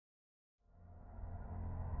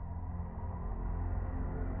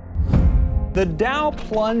The Dow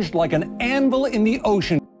plunged like an anvil in the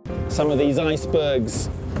ocean. Some of these icebergs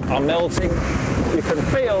are melting. You can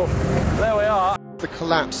feel, there we are. The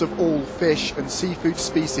collapse of all fish and seafood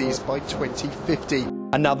species by 2050.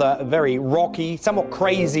 Another very rocky, somewhat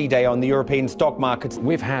crazy day on the European stock markets.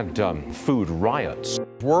 We've had food riots.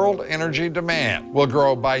 World energy demand will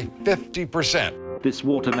grow by 50%. This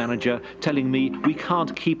water manager telling me we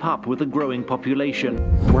can't keep up with the growing population.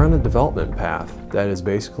 We're on a development path that is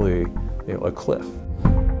basically a cliff.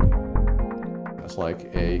 It's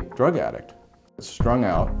like a drug addict. It's strung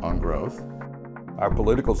out on growth. Our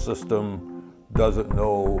political system doesn't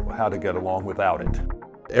know how to get along without it.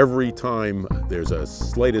 Every time there's a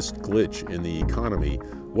slightest glitch in the economy,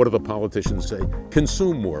 what do the politicians say?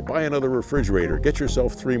 Consume more, buy another refrigerator, get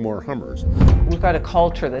yourself 3 more Hummers. We've got a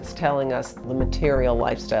culture that's telling us the material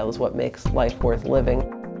lifestyle is what makes life worth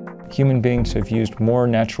living. Human beings have used more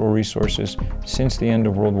natural resources since the end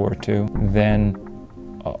of World War II than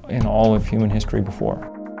in all of human history before.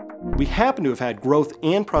 We happen to have had growth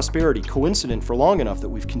and prosperity coincident for long enough that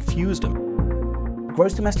we've confused them.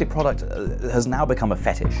 Gross domestic product has now become a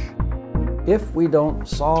fetish. If we don't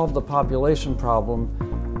solve the population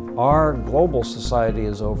problem, our global society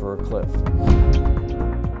is over a cliff.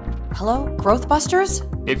 Hello,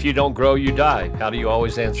 GrowthBusters? If you don't grow, you die. How do you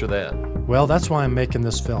always answer that? Well, that's why I'm making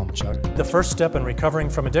this film, Chuck. The first step in recovering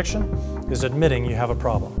from addiction is admitting you have a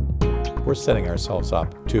problem. We're setting ourselves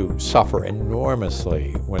up to suffer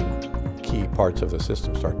enormously when key parts of the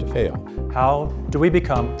system start to fail. How do we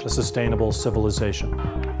become a sustainable civilization?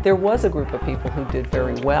 There was a group of people who did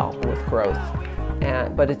very well with growth,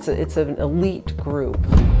 but it's an elite group.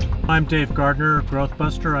 I'm Dave Gardner,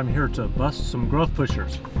 GrowthBuster. I'm here to bust some growth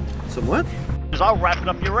pushers. Some what? I'll wrap it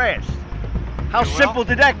up your ass. How simple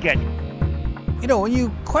did that get? You know, when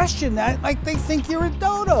you question that, like they think you're a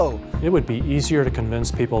dodo. It would be easier to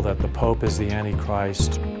convince people that the Pope is the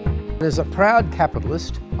Antichrist. As a proud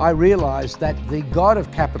capitalist, I realize that the god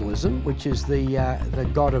of capitalism, which is the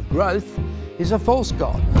god of growth, is a false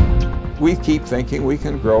god. We keep thinking we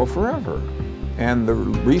can grow forever, and the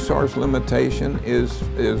resource limitation is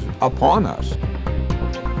upon us.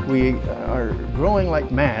 We are growing like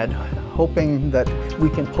mad, hoping that we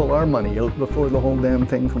can pull our money out before the whole damn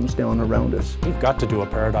thing comes down around us. We've got to do a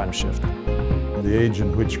paradigm shift. The age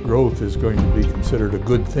in which growth is going to be considered a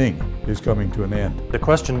good thing is coming to an end. The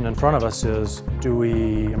question in front of us is, do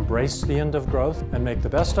we embrace the end of growth and make the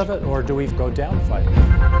best of it, or do we go down fighting?